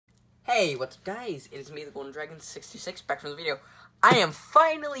Hey, what's up guys? It is me, the Golden Dragon 66, back from the video. I am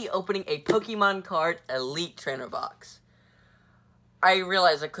finally opening a Pokemon card Elite Trainer box. I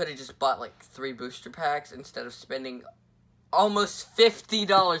realized I could have just bought like 3 booster packs instead of spending almost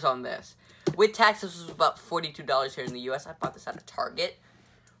 $50 on this. With taxes, this was about $42 here in the US. I bought this at a Target.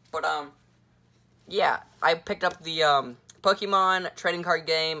 But, yeah, I picked up the, Pokemon trading card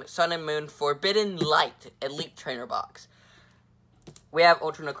game Sun and Moon Forbidden Light Elite Trainer box. We have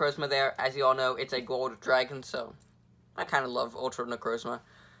Ultra Necrozma there. As you all know, it's a gold dragon, so I kind of love Ultra Necrozma.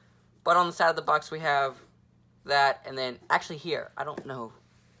 But on the side of the box, we have that, and then actually here, I don't know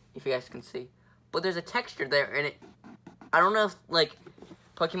if you guys can see, but there's a texture there, and it, I don't know if, like,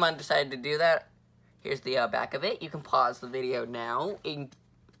 Pokemon decided to do that. Here's the back of it. You can pause the video now in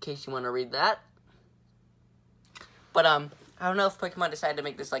case you want to read that. But, I don't know if Pokemon decided to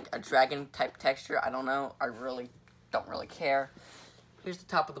make this, like, a dragon-type texture. I don't know. I really don't really care. Here's the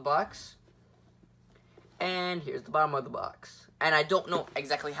top of the box. And here's the bottom of the box. And I don't know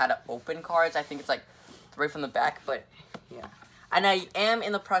exactly how to open cards. I think it's, like, right from the back, but, yeah. And I am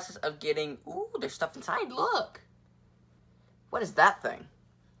in the process of getting... Ooh, there's stuff inside. Look! What is that thing?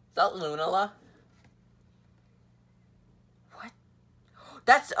 Is that Lunala? What?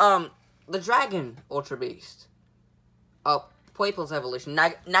 That's, the Dragon Ultra Beast. Oh, Poiple's evolution.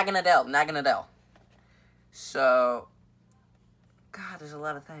 Naganadel. So, God, there's a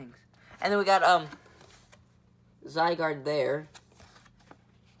lot of things. And then we got, Zygarde there.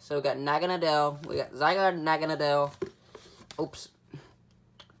 So we got Naganadel. We got Zygarde, Naganadel. Oops.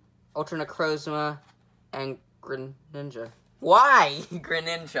 Ultra Necrozma. And Greninja. Why?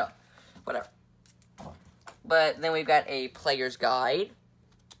 Greninja. Whatever. But then we've got a player's guide.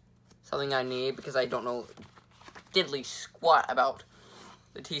 Something I need because I don't know diddly squat about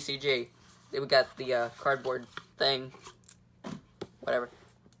the TCG. Then we got the cardboard thing. Whatever.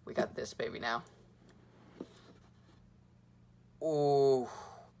 We got this baby now. Ooh.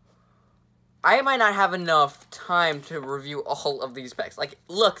 I might not have enough time to review all of these packs. Like,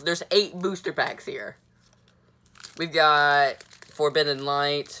 look, there's 8 booster packs here. We've got Forbidden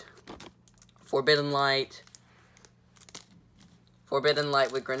Light. Forbidden Light with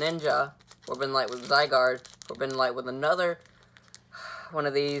Greninja. Forbidden Light with Zygarde. Forbidden Light with another one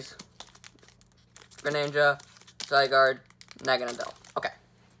of these. Greninja, Zygarde, Naganadel. Okay.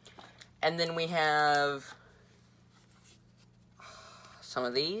 And then we have some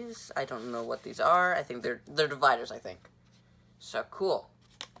of these. I don't know what these are. I think they're dividers, I think. So, cool.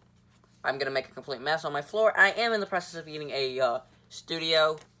 I'm going to make a complete mess on my floor. I am in the process of getting a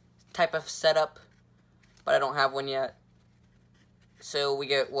studio type of setup, but I don't have one yet. So, we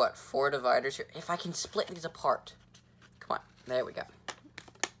get, what, 4 dividers here. If I can split these apart. Come on. There we go.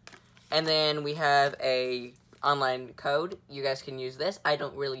 And then we have a online code. You guys can use this. I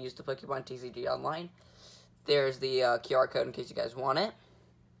don't really use the Pokemon TCG online. There's the QR code in case you guys want it.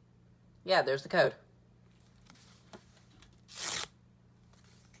 Yeah, there's the code.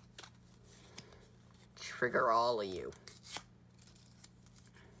 Trigger all of you.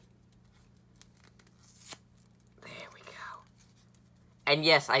 There we go. And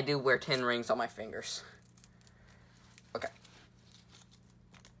yes, I do wear 10 rings on my fingers. Okay.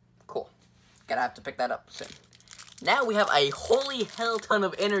 Cool. Gonna have to pick that up soon. Now we have a holy hell ton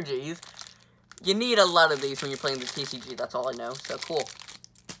of energies. You need a lot of these when you're playing the TCG, that's all I know. So cool.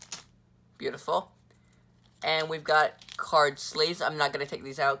 Beautiful. And we've got card sleeves. I'm not going to take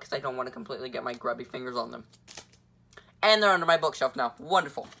these out because I don't want to completely get my grubby fingers on them. And they're under my bookshelf now.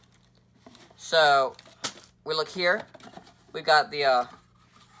 Wonderful. So, we look here. We've got the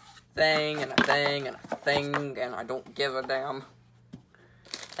thing, and a thing, and a thing, and I don't give a damn.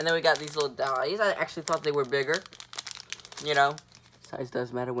 And then we got these little dies. I actually thought they were bigger. You know, size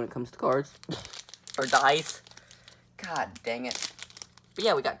does matter when it comes to cards. Or dies. God dang it. But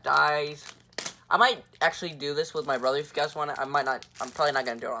yeah, we got dies. I might actually do this with my brother if you guys want it. I might not. I'm probably not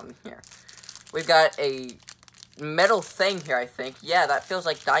going to do it on here. We've got a metal thing here, I think. Yeah, that feels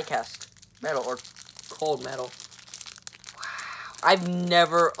like die-cast metal or cold metal. Wow. I've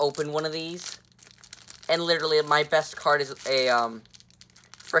never opened one of these. And literally, my best card is a,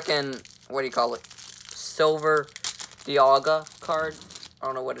 frickin', what do you call it? Silver Dialga card. I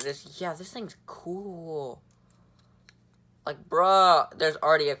don't know what it is. Yeah, this thing's cool. Like, bruh, there's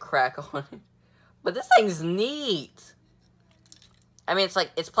already a crack on it. But this thing's neat. I mean, it's like,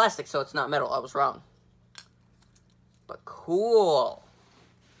 it's plastic, so it's not metal. I was wrong. But cool.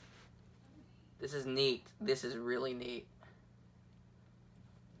 This is neat. This is really neat.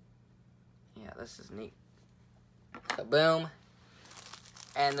 Yeah, this is neat. So, boom.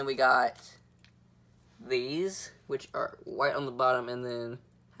 And then we got these, which are white on the bottom and then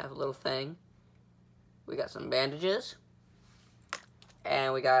have a little thing. We got some bandages.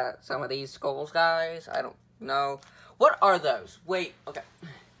 And we got some of these skulls, guys. I don't know. What are those? Wait, okay.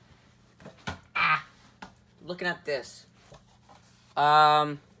 Looking at this.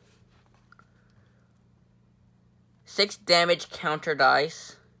 6 damage counter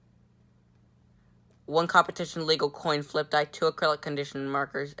dice. 1 competition legal coin flip die, 2 acrylic condition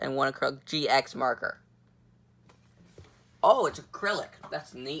markers, and 1 acrylic GX marker. Oh, it's acrylic.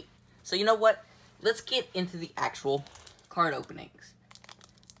 That's neat. So you know what? Let's get into the actual card openings.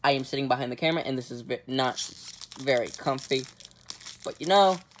 I am sitting behind the camera, and this is not very comfy. But you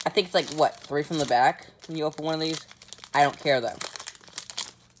know, I think it's like, what, 3 from the back when you open one of these? I don't care, though.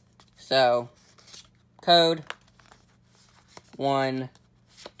 So, code. 1,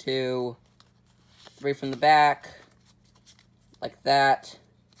 2, 3 from the back. Like that.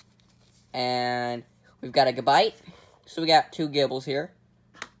 And we've got a Gabite. So we got 2 Gibbles here.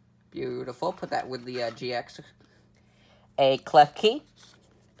 Beautiful. Put that with the GX. A Clef Key.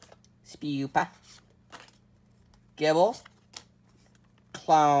 Spupa. Gibble.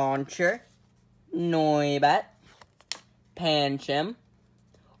 Clauncher. Noibat. Pancham.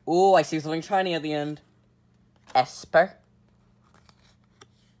 Ooh, I see something shiny at the end. Esper.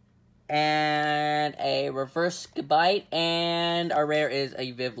 And a reverse Gabite. And our rare is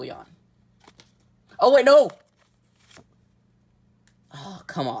a Vivleon. Oh, wait, no! Oh,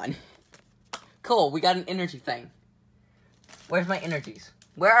 come on. Cool, we got an energy thing. Where's my energies?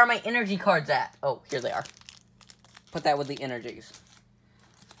 Where are my energy cards at? Oh, here they are. Put that with the energies.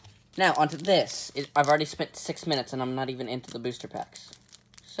 Now, onto this. I've already spent 6 minutes, and I'm not even into the booster packs.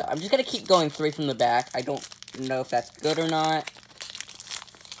 So, I'm just going to keep going 3 from the back. I don't know if that's good or not.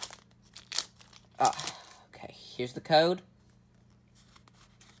 Okay, here's the code.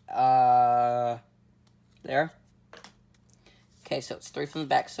 There. Okay, so it's 3 from the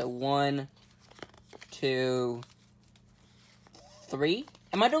back. So 1, 2, 3.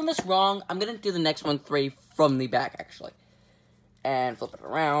 Am I doing this wrong? I'm going to do the next one 3 from the back, actually. And flip it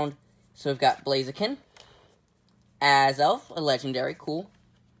around. So we've got Blaziken. Azelf, a legendary. Cool.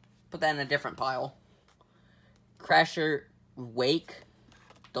 Put that in a different pile. Crasher Wake.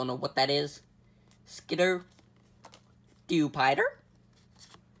 Don't know what that is. Skitter. Dewpider.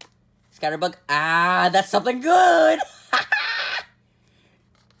 Scatterbug. Ah, that's something good!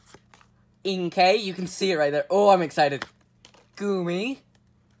 Inkay, you can see it right there. Oh, I'm excited. Goomy.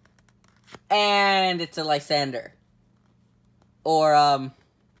 And it's a Lysander. Or,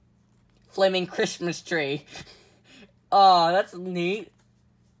 Flaming Christmas Tree. Oh, that's neat.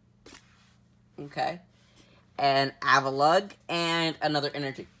 Okay. And Avalug, and another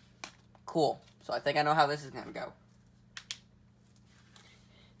energy. Cool. So I think I know how this is gonna go.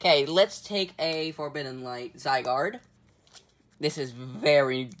 Okay, let's take a Forbidden Light Zygarde. This is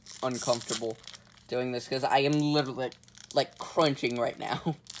very uncomfortable doing this because I am literally, like, crunching right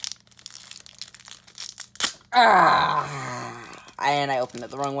now. And I opened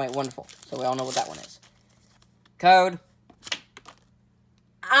it the wrong way. Wonderful. So we all know what that one is. Code.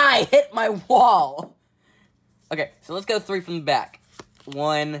 I hit my wall. Okay, so let's go 3 from the back.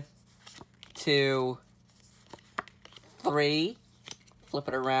 1, 2, 3. Flip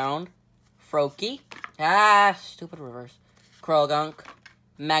it around. Froakie. Ah, stupid reverse. Krogunk.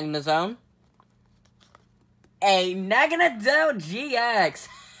 Magnezone. A Naganadel GX.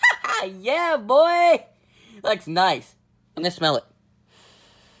 Yeah, boy. Looks nice. I'm gonna smell it.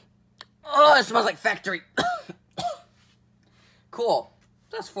 Oh, it smells like factory. Cool.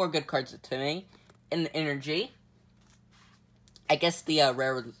 That's 4 good cards to me. In energy. I guess the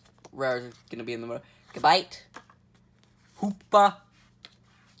rare is gonna be in the middle. Gabite. Hoopa.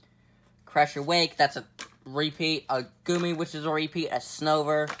 Crasher Wake. That's a repeat. A Goomy, which is a repeat. A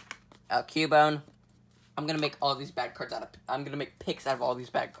Snover. A Cubone. I'm gonna make all these bad cards I'm gonna make picks out of all these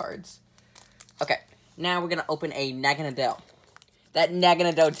bad cards. Okay. Now we're gonna open a Naganadel. That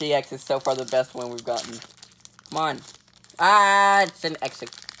Naganadel GX is so far the best one we've gotten. Come on. Ah, it's an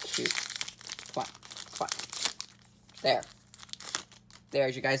execute. Come on. Come on. There.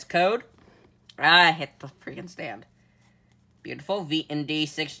 There's your guys' code. Ah, I hit the freaking stand. Beautiful. VND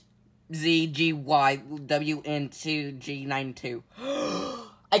 6ZGYWN2G92.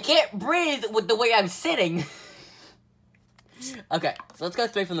 I can't breathe with the way I'm sitting. Okay, so let's go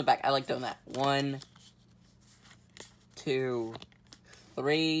 3 from the back. I like doing that. 1, 2,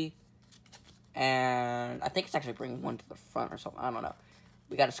 3, and I think it's actually bringing 1 to the front or something. I don't know.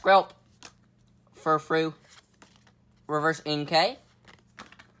 We got a Skrelp, Furfrou, reverse Inkay,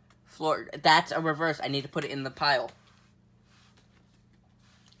 Floor. That's a reverse. I need to put it in the pile.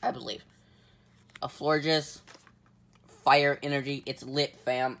 I believe. A Florges, fire energy. It's lit,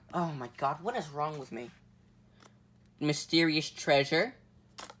 fam. Oh my god, what is wrong with me? Mysterious treasure.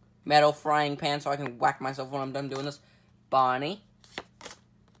 Metal frying pan so I can whack myself when I'm done doing this. Bonnie.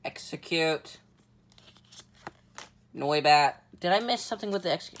 Execute. Noibat. Did I miss something with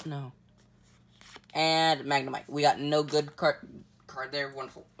the execute? No. And Magnemite. We got no good card there.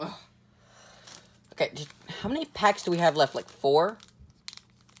 Wonderful. Ugh. Okay, just, how many packs do we have left? Like 4?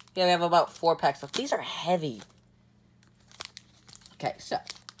 Yeah, we have about 4 packs left. These are heavy. Okay, so.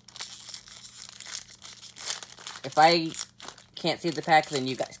 If I can't see the pack, then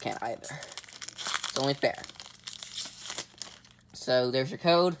you guys can't either. It's only fair. So, there's your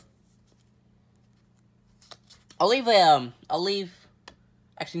code. I'll leave,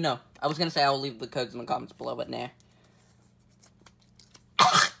 actually, no. I was gonna say I'll leave the codes in the comments below, but nah.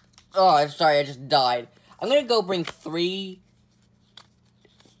 Oh, I'm sorry, I just died. I'm gonna go bring 3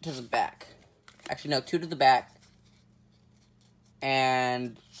 to the back. Actually, no, 2 to the back.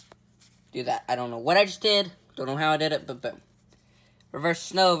 And do that. I don't know what I just did. Don't know how I did it, but boom.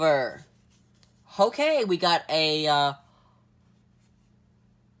 Reverse Snover. Okay, we got a,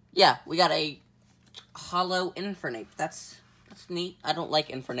 yeah, we got a Hollow Infernape. That's neat. I don't like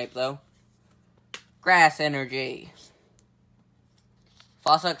Infernape, though. Grass Energy.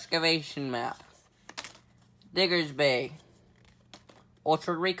 Fossil Excavation Map. Digger's Bay.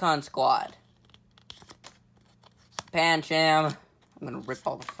 Ultra Recon Squad. Pancham. I'm gonna rip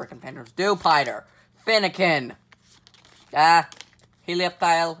all the frickin' Panchams. Dewpider. Finnegan.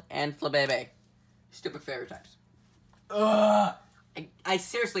 Helioptile. And Flabebe. Stupid fairy types. Ugh. I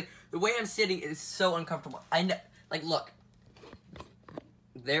seriously, the way I'm sitting is so uncomfortable. I know, like, look.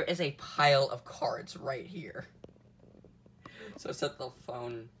 There is a pile of cards right here. So set the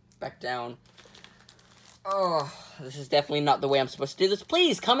phone back down. Oh, this is definitely not the way I'm supposed to do this.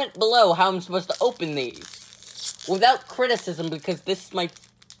 Please comment below how I'm supposed to open these. Without criticism, because this is my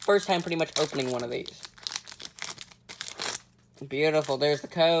first time pretty much opening one of these. Beautiful, there's the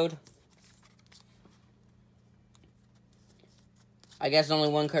code. I guess only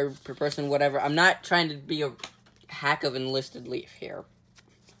 1 card per person, whatever. I'm not trying to be a hack of enlisted leaf here.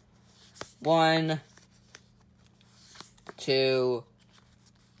 1, 2,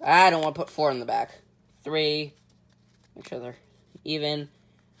 I don't want to put 4 in the back. 3, make sure they're even.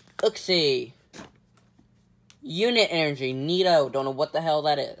 Uxie. Unit Energy, Neato, don't know what the hell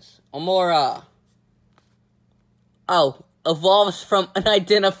that is. Amora. Oh, evolves from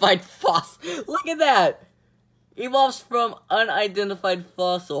unidentified fossil. Look at that. Evolves from unidentified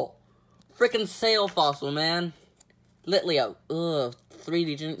fossil. Frickin' sail fossil, man. Litleo. Ugh.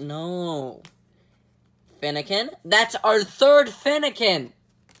 3D gen. No. Finnegan. That's our 3rd Finnegan.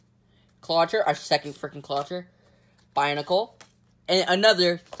 Clawcher. Our 2nd frickin' Clawcher. Binacle. And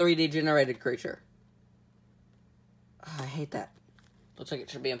another 3D generated creature. Oh, I hate that. Looks like it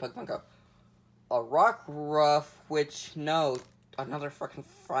should be in Pokemon Go. A Rockruff, which, no. Another frickin'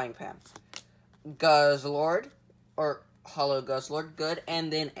 frying pan. Guzzlord. Or Hollow Guzzlord. Good.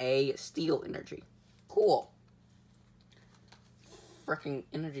 And then a Steel Energy. Cool. Frickin'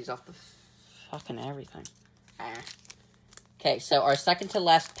 energies off the fucking everything. Okay, so our second to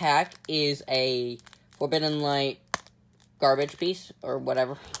last pack is a Forbidden Light garbage piece, or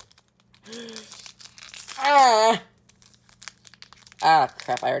whatever. Ah,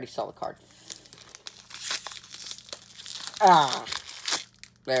 crap, I already saw the card.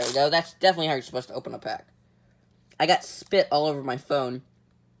 There we go, that's definitely how you're supposed to open a pack. I got spit all over my phone.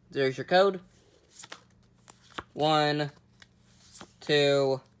 There's your code. 1,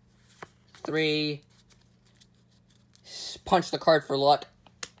 2, 3. Punch the card for luck.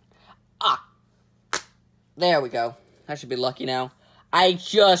 There we go. I should be lucky now. I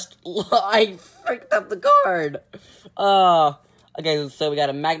freaked up the card. Okay, so we got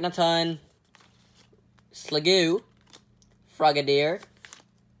a Magneton, Sliggoo, Frogadier,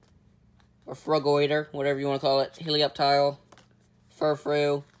 or Frogoider, whatever you want to call it, Helioptile,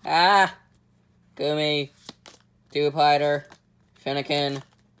 Furfrou, Gumi, Dewpider, Finnegan,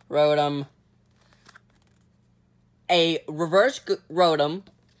 Rotom, a reverse Rotom,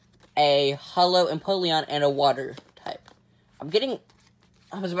 a Hollow Empoleon, and a Water type. I'm getting a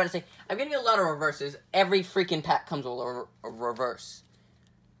lot of reverses. Every freaking pack comes with a reverse.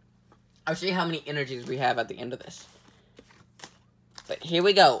 I'll show you how many energies we have at the end of this. But here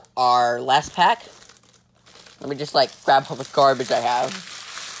we go. Our last pack. Let me just, grab all the garbage I have.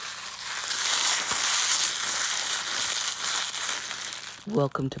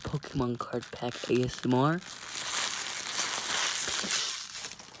 Welcome to Pokemon Card Pack ASMR.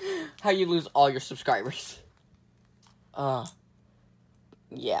 How you lose all your subscribers.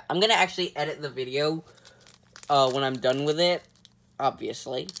 Yeah, I'm gonna actually edit the video when I'm done with it.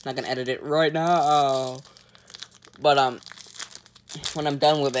 Obviously, not gonna edit it right now. But when I'm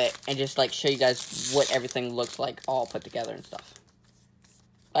done with it, and just like show you guys what everything looks like all put together and stuff.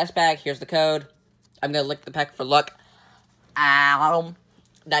 Last pack. Here's the code. I'm gonna lick the pack for luck.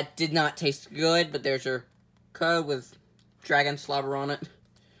 That did not taste good, but there's your code with dragon slobber on it.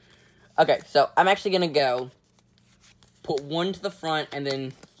 Okay, so I'm actually gonna go put 1 to the front, and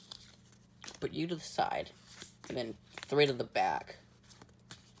then put you to the side, and then 3 to the back.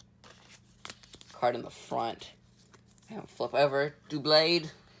 Card in the front. And flip over. Do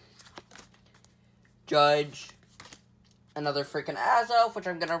blade. Judge. Another freaking Azelf, which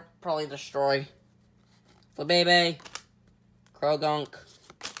I'm gonna probably destroy. Flabebe. Krogunk.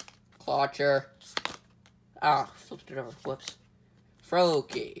 Clawcher. Flipped it over. Whoops.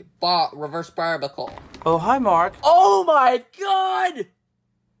 Froakie. Reverse Barbacle. Oh, hi, Mark. Oh my god!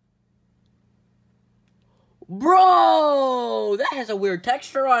 Bro! That has a weird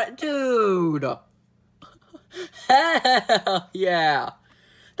texture on it, dude! Hell yeah!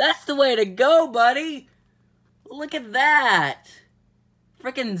 That's the way to go, buddy! Look at that!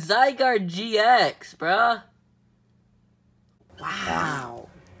 Freaking Zygarde GX, bruh! Wow!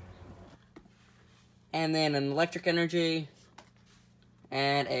 And then an electric energy.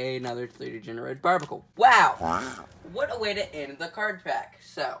 And another 3D generated Barbacle. Wow! What a way to end the card pack.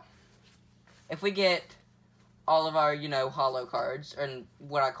 So, if we get all of our, holo cards, and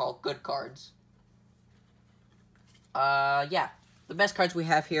what I call good cards. Yeah. The best cards we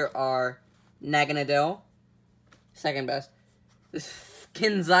have here are Naganadel. Second best. This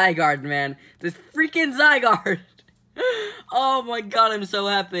freaking Zygarde, man. This freaking Zygarde! Oh my god, I'm so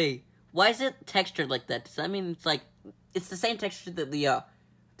happy. Why is it textured like that? Does that mean it's the same texture that the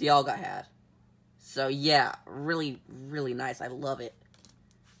Dialga had? So yeah, really, really nice. I love it.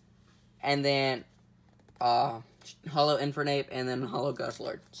 And then, Holo Infernape, and then Holo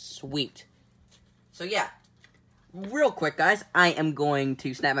Guzzlord. Sweet. So yeah. Real quick, guys, I am going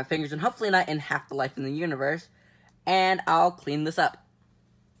to snap my fingers and hopefully not end half the life in the universe, and I'll clean this up.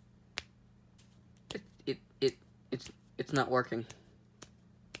 It's not working.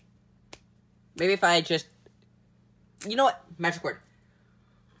 Maybe if I just, you know what? Magic word.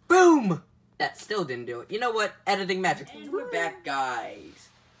 Boom! That still didn't do it. You know what? Editing magic. And we're back, guys.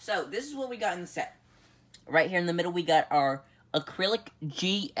 So this is what we got in the set. Right here in the middle, we got our acrylic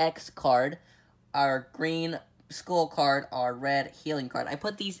GX card, our green skull card, our red healing card. I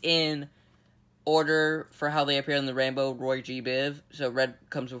put these in order for how they appear in the rainbow Roy G. Biv. So red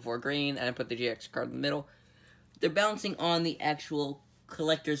comes before green, and I put the GX card in the middle. They're bouncing on the actual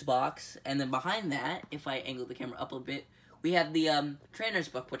collector's box, and then behind that, if I angle the camera up a bit, we have the trainer's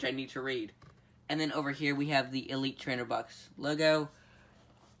book, which I need to read. And then over here, we have the Elite Trainer Box logo.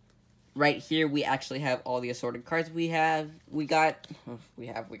 Right here, we actually have all the assorted cards we got,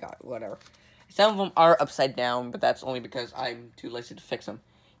 whatever. Some of them are upside down, but that's only because I'm too lazy to fix them.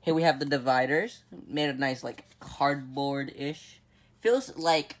 Here we have the dividers, made of nice, cardboard-ish. Feels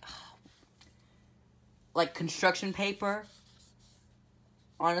like construction paper,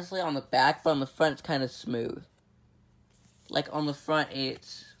 honestly, on the back, but on the front, it's kind of smooth. On the front,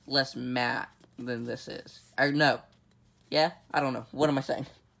 it's less matte than this is. Or, no. Yeah? I don't know. What am I saying?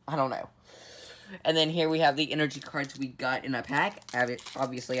 I don't know. And then here we have the energy cards we got in a pack.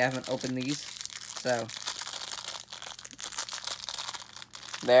 Obviously, I haven't opened these, so.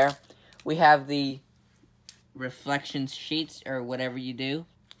 There. We have the reflection sheets, or whatever you do.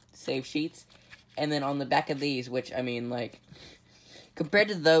 Save sheets. And then on the back of these, which, I mean, compared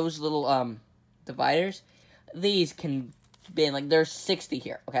to those little, dividers, these can be, there's 60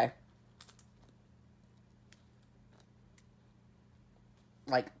 here, okay?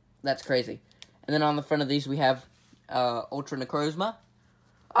 That's crazy. And then on the front of these, we have, Ultra Necrozma.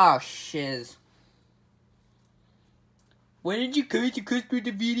 Oh, shiz. When did you cuss? You cussed through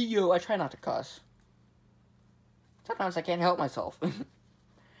the video. I try not to cuss. Sometimes I can't help myself.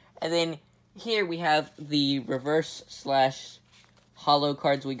 And then here we have the reverse / holo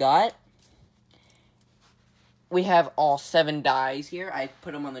cards we got. We have all 7 dies here. I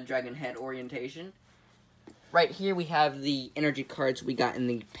put them on the dragon head orientation. Right here we have the energy cards we got in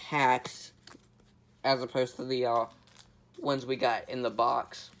the packs, as opposed to the ones we got in the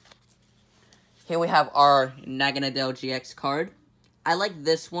box. Here we have our Naganadel GX card. I like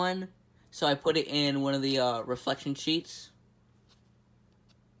this one, so I put it in one of the reflection sheets.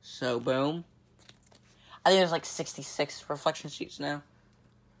 So, boom. I think there's 66 reflection sheets now.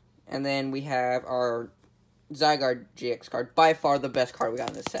 And then we have our Zygarde GX card. By far the best card we got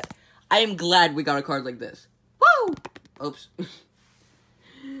in this set. I am glad we got a card like this. Woo! Oops.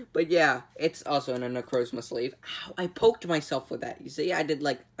 But yeah, it's also in a Necrozma sleeve. Ow, I poked myself with that. You see, I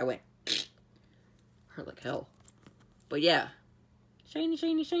went, hurt like hell. But yeah. Shiny,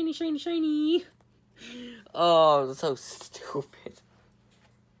 shiny, shiny, shiny, shiny. Oh, that's so stupid.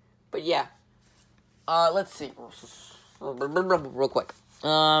 But yeah. Let's see. Real quick.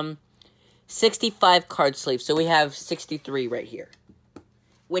 65 card sleeves. So we have 63 right here.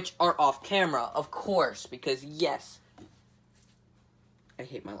 Which are off camera, of course. Because, yes. I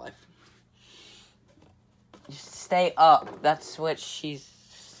hate my life. Just stay up. That's what she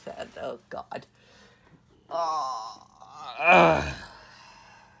said. Oh, God.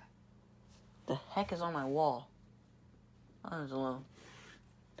 The heck is on my wall? Oh, there's a little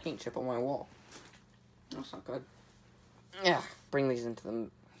paint chip on my wall. That's not good. Yeah, bring these into the...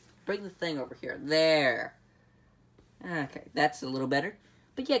 Bring the thing over here. There. Okay, that's a little better.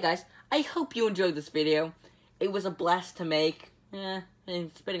 But yeah, guys, I hope you enjoyed this video. It was a blast to make. Yeah,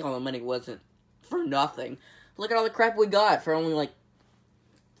 and spending all the money wasn't for nothing. Look at all the crap we got for only, like,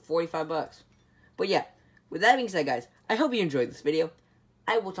 45 bucks. But yeah, with that being said, guys, I hope you enjoyed this video.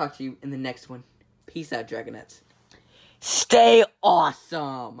 I will talk to you in the next one. Peace out, Dragonettes. Stay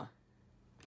awesome!